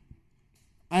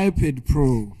 iPad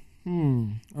Pro. All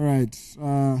right.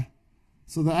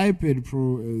 So the iPad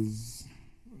Pro is.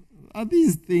 Are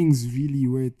these things really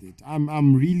worth it?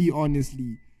 I'm really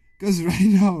honestly, because right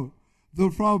now the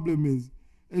problem is,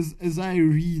 as I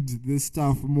read this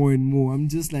stuff more and more, I'm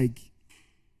just like,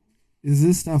 is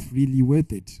this stuff really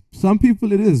worth it? Some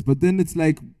people it is, but then it's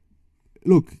like,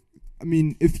 look, I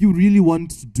mean, if you really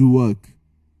want to do work,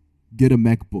 get a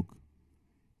MacBook.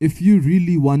 If you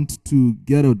really want to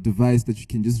get a device that you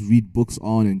can just read books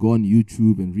on and go on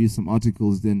YouTube and read some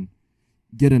articles, then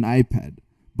get an iPad.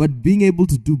 But being able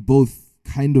to do both,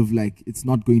 kind of like, it's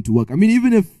not going to work. I mean,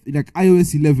 even if, like,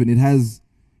 iOS 11, it has,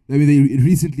 I mean, they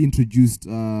recently introduced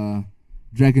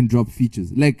drag and drop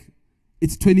features. Like,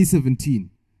 it's 2017,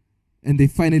 and they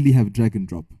finally have drag and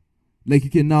drop. Like,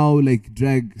 you can now, like,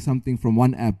 drag something from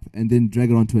one app and then drag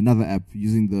it onto another app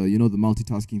using the, you know, the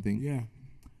multitasking thing. Yeah.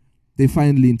 They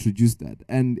finally introduced that.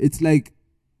 And it's like,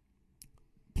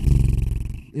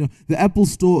 you know, the Apple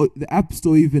Store, the App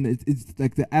Store even, it's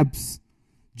like the apps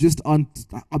just aren't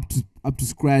up to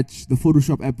scratch. The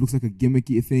Photoshop app looks like a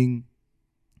gimmicky thing.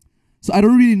 So I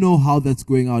don't really know how that's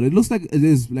going out. It looks like it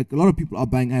is, like, a lot of people are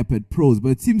buying iPad Pros, but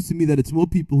it seems to me that it's more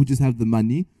people who just have the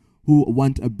money, who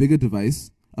want a bigger device,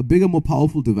 a bigger, more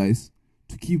powerful device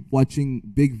to keep watching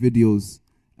big videos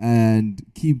and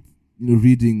keep, you know,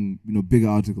 reading, you know, bigger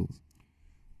articles.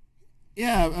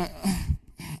 Yeah,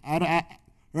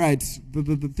 right.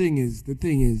 The thing is,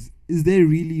 there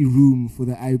really room for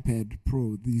the iPad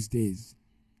Pro these days?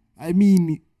 I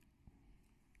mean,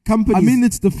 companies. I mean,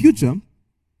 it's the future.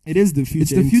 It is the future.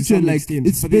 It's the future. Like, extent,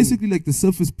 it's basically like the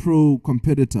Surface Pro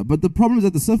competitor. But the problem is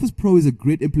that the Surface Pro is a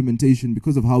great implementation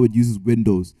because of how it uses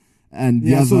Windows and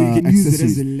the other so you can use it as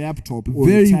accessories a laptop or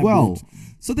very a tablet. well.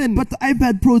 So then, But the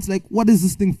iPad Pro, it's like, what is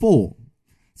this thing for?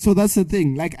 so that's the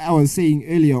thing. Like I was saying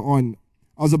earlier on,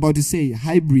 I was about to say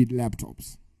hybrid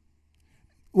laptops.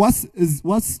 What's this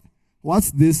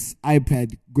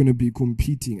iPad gonna be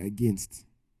competing against?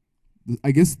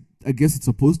 I guess it's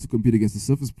supposed to compete against the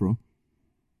Surface Pro.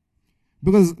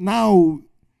 Because now,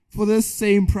 for the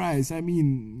same price, I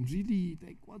mean, really,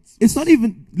 like, It's not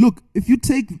even, look, if you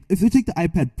take the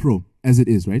iPad Pro as it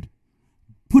is, right?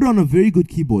 Put on a very good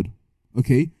keyboard,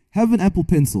 okay? Have an Apple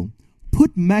Pencil.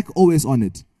 Put Mac OS on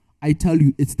it. I tell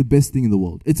you, it's the best thing in the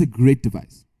world. It's a great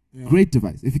device. Yeah. Great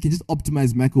device. If you can just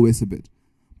optimize Mac OS a bit.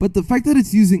 But the fact that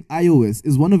it's using iOS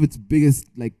is one of its biggest,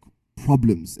 like,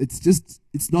 problems.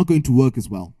 It's not going to work as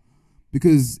well.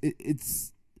 Because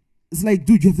it's like,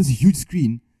 dude, you have this huge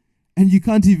screen and you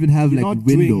can't even have, You're like, not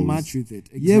windows. doing much with it.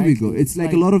 Here we go. Exactly. It's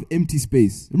like a lot of empty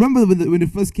space. Remember when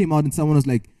it first came out and someone was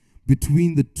like,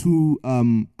 between the two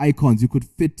icons, you could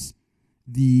fit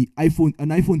an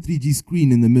iPhone 3G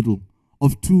screen in the middle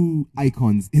of two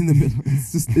icons in the middle.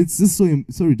 It's just so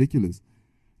ridiculous.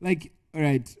 Like, all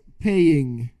right,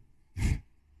 paying.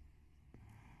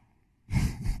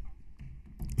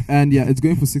 And yeah, it's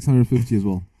going for $650 as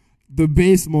well. The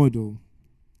base model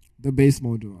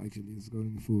actually is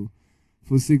going for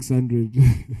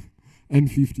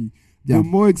 $650. Yeah. The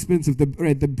more expensive, the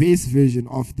base version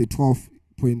of the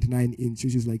 12.9 inch,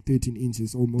 which is like 13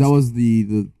 inches almost. That was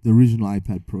the original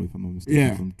iPad Pro, if I'm not mistaken,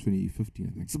 Yeah. from 2015, I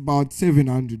think. It's about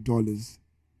 $700.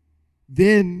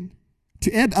 Then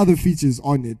to add other features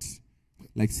on it,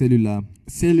 Like cellular.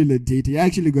 data, you're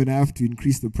actually gonna have to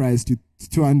increase the price to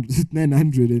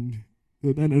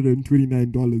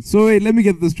 $929. So wait, let me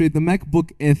get this straight. The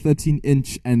MacBook Air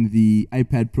 13-inch and the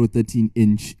iPad Pro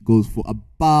 13-inch goes for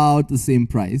about the same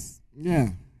price.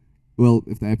 Yeah. Well,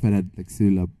 if the iPad had like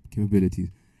cellular capabilities.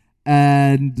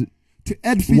 And To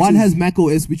add features, one has Mac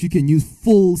OS, which you can use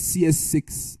full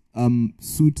CS6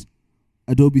 suite,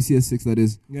 Adobe CS6 that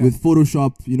is, Yeah. with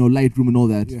Photoshop, you know, Lightroom and all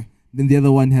that. Yeah. Then the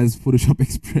other one has Photoshop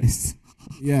Express.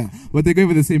 Yeah. But they're going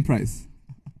for the same price.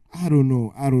 I don't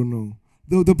know.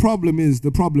 The problem is,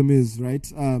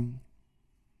 right?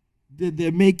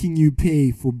 They're making you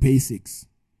pay for basics.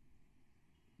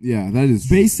 Yeah, that is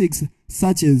true. Basics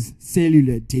such as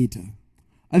cellular data.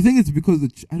 I think it's because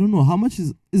I don't know, how much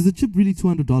is the chip really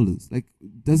 $200? Like,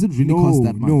 does it really cost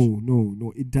that much?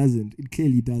 No, it doesn't. It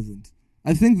clearly doesn't.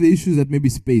 I think the issue is that maybe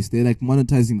space. They're like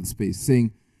monetizing the space,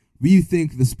 saying, we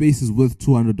think the space is worth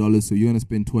 $200, so you're going to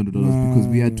spend $200 because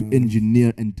we had to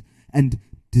engineer and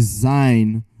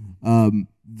design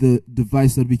the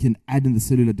device that we can add in the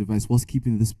cellular device whilst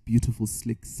keeping this beautiful,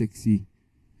 slick, sexy.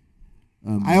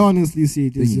 I honestly see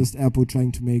it as thingy. just Apple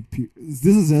trying to make...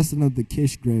 This is just another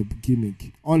cash grab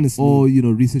gimmick, honestly. Or, you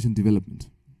know, research and development.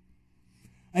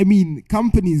 I mean,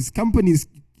 companies...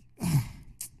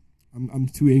 I'm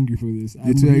too angry for this.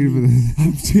 You're too angry for this.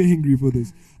 I'm too angry for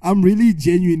this. I'm really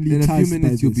genuinely In a touched few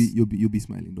minutes, by you'll this. be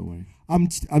smiling. Don't worry. I'm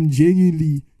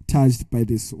genuinely touched by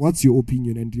this. What's your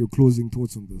opinion and your closing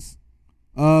thoughts on this?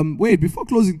 Wait, before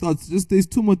closing thoughts, there's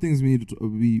two more things we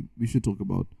should talk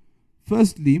about.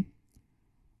 Firstly,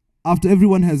 after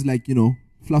everyone has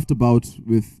fluffed about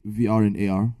with VR and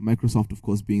AR, Microsoft of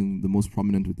course being the most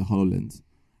prominent with the HoloLens,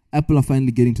 Apple are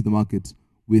finally getting to the market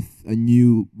with a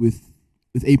new with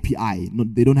API.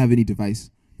 They don't have any device.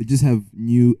 They just have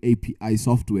new API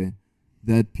software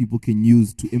that people can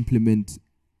use to implement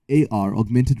AR,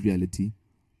 augmented reality,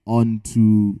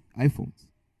 onto iPhones.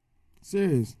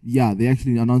 Serious? Yeah, they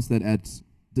actually announced that at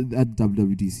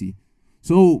WWDC.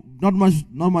 So not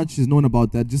much is known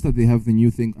about that. Just that they have the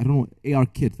new thing. I don't know, AR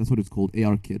kit. That's what it's called,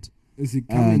 AR kit. Is it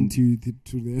coming to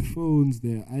their phones,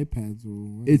 their iPads,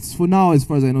 or what? It's for now, as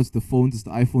far as I know, it's the phones. It's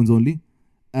the iPhones only,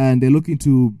 and they're looking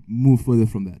to move further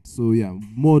from that. So yeah,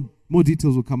 more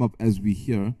details will come up as we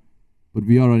hear, but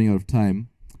we are running out of time.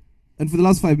 And for the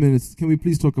last 5 minutes, can we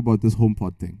please talk about this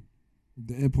HomePod thing?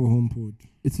 The Apple HomePod.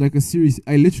 It's like a Siri.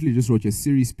 I literally just wrote a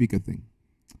Siri speaker thing,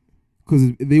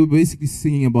 because they were basically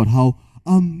singing about how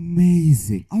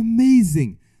amazing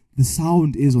the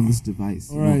sound is on this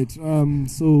device. All right.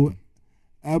 So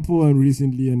Apple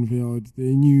recently unveiled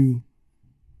their new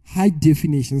high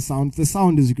definition sound. The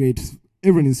sound is great.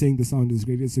 Everyone is saying the sound is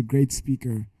great. It's a great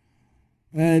speaker,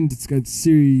 and it's got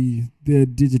Siri, their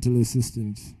digital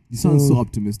assistant. You sound so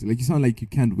optimistic. Like you sound like you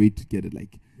can't wait to get it.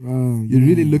 Like you're yeah.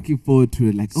 really looking forward to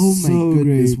it. Like, oh my So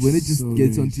goodness, great, when it just so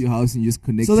gets great. onto your house and you just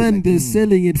connect. So it, then like, they're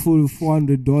selling it for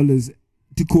 $400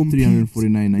 to compete.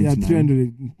 $349.99. Yeah,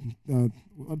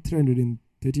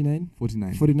 339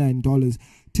 $49. $49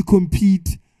 to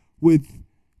compete with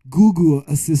Google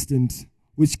Assistant,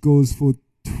 which goes for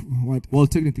what? Well,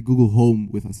 technically Google Home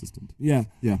with Assistant. Yeah,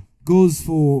 Yeah, goes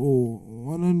for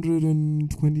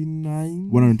 129.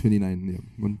 129. Yeah,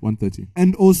 130.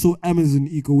 And also Amazon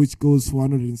Echo, which goes for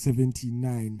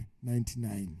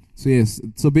 179.99. So yes,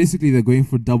 so basically they're going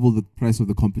for double the price of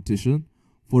the competition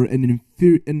for an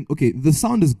inferior. And okay, the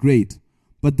sound is great,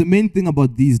 but the main thing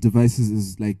about these devices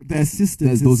is like The assistant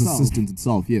there's those itself. assistants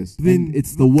itself. Yes, Then and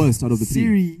it's the worst out of the three.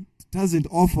 Siri doesn't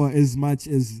offer as much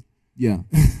as. Yeah.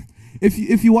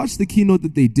 If you watch the keynote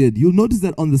that they did, you'll notice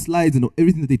that on the slides and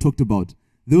everything that they talked about,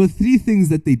 there were three things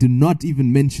that they did not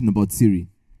even mention about Siri: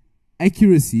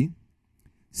 accuracy,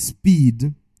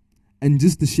 speed, and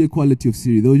just the sheer quality of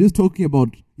Siri. They were just talking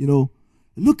about,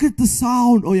 look at the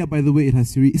sound. Oh yeah, by the way, it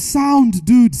has Siri. Sound,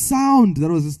 dude, sound.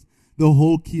 That was just the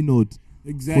whole keynote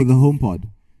Exactly. for the HomePod.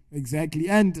 Exactly.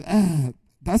 And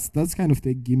that's kind of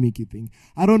the gimmicky thing.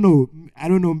 I don't know.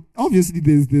 Obviously,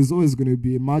 there's always going to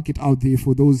be a market out there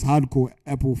for those hardcore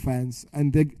Apple fans,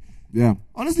 and they're Yeah.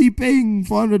 honestly paying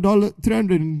 $400,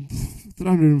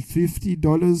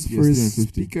 $350 for a $350.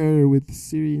 speaker with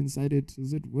Siri inside it.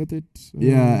 Is it worth it?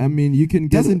 Yeah, I mean, you can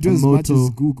It get doesn't a do as much Moto. as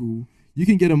Google. You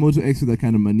can get a Moto X with that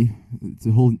kind of money. It's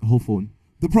a whole phone.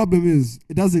 The problem is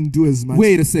it doesn't do as much.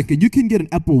 Wait a second. You can get an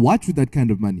Apple Watch with that kind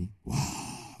of money.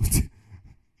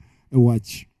 A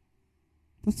watch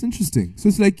That's interesting. So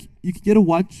it's like you can get a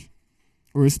watch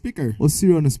or a speaker. or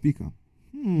Siri on a speaker.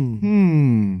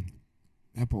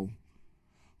 Apple.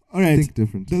 All right. Think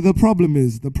different. The problem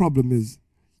is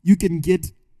you can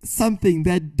get something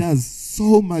that does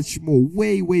so much more,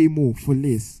 way more for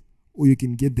less, or you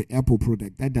can get the Apple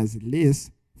product that does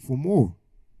less for more.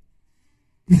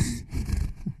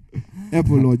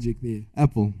 Apple logic there.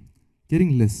 Apple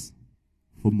getting less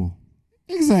for more.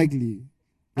 Exactly.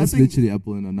 That's literally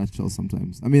Apple in a nutshell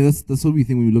sometimes. I mean, that's what we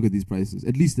think when we look at these prices,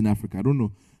 at least in Africa. I don't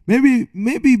know. Maybe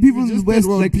people in the West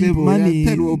like they have money.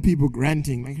 Third world people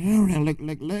granting like,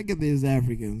 look at these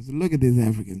Africans. Look at these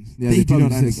Africans. Yeah, they do probably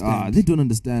not say, understand. they don't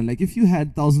understand. Like, if you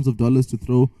had thousands of dollars to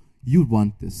throw, you'd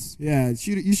want this. Yeah,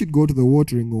 you should go to the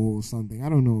watering hole or something. I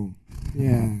don't know.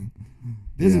 Yeah.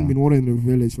 There hasn't been water in the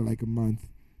village for like a month.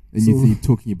 And you're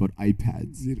talking about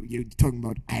iPads. You're talking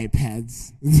about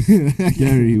iPads.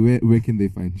 Gary, where can they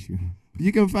find you?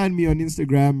 You can find me on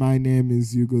Instagram. My name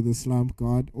is Hugo the Slump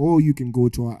God. Or you can go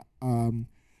to our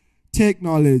Tech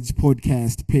Knowledge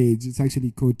Podcast page. It's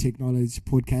actually called Tech Knowledge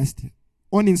Podcast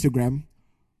on Instagram.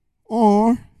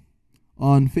 Or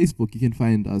on Facebook, you can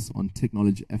find us on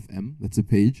Technology FM. That's a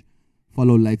page.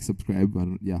 Follow, like, subscribe.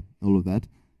 All of that.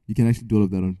 You can actually do all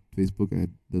of that on Facebook. I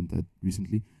had done that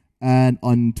recently. And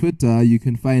on Twitter, you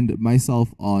can find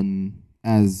myself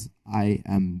as I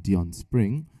am Dion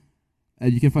Spring.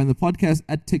 And you can find the podcast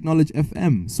at Technology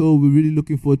FM. So we're really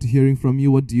looking forward to hearing from you.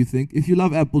 What do you think? If you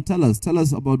love Apple, tell us. Tell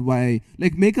us about why.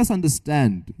 Like, make us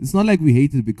understand. It's not like we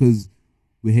hate it because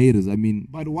we're haters. I mean,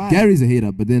 but why? Gary's a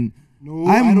hater, but then No,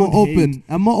 I I'm more don't hate. open.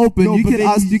 I'm more open. No, You but can then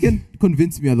ask. You can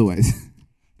convince me otherwise.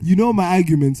 You know my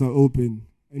arguments are open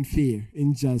and fair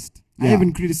and just. I Yeah.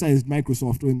 haven't criticized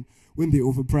Microsoft when they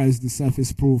overpriced the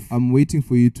Surface Pro. I'm waiting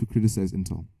for you to criticize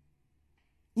Intel.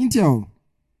 Intel,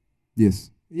 Yes.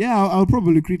 yeah, I'll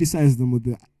probably criticize them with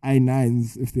the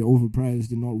i9s if they're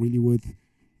overpriced and not really worth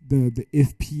the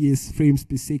FPS frames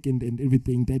per second and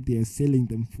everything that they are selling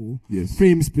them for. Yes.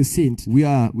 Frames per cent. We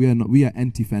are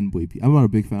anti fanboy. I'm not a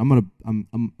big fan. I'm not a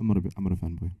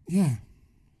fanboy. Yeah.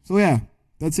 So yeah,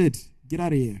 that's it. Get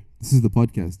out of here. This is the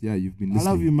podcast. Yeah, you've been listening.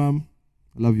 I love you, mom.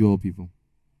 I love you all, people.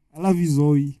 I love you,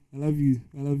 Zoe. I love you.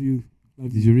 I love you.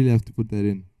 Love Did you. you really have to put that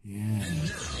in? Yeah.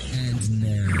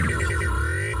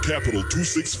 Capital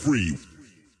 263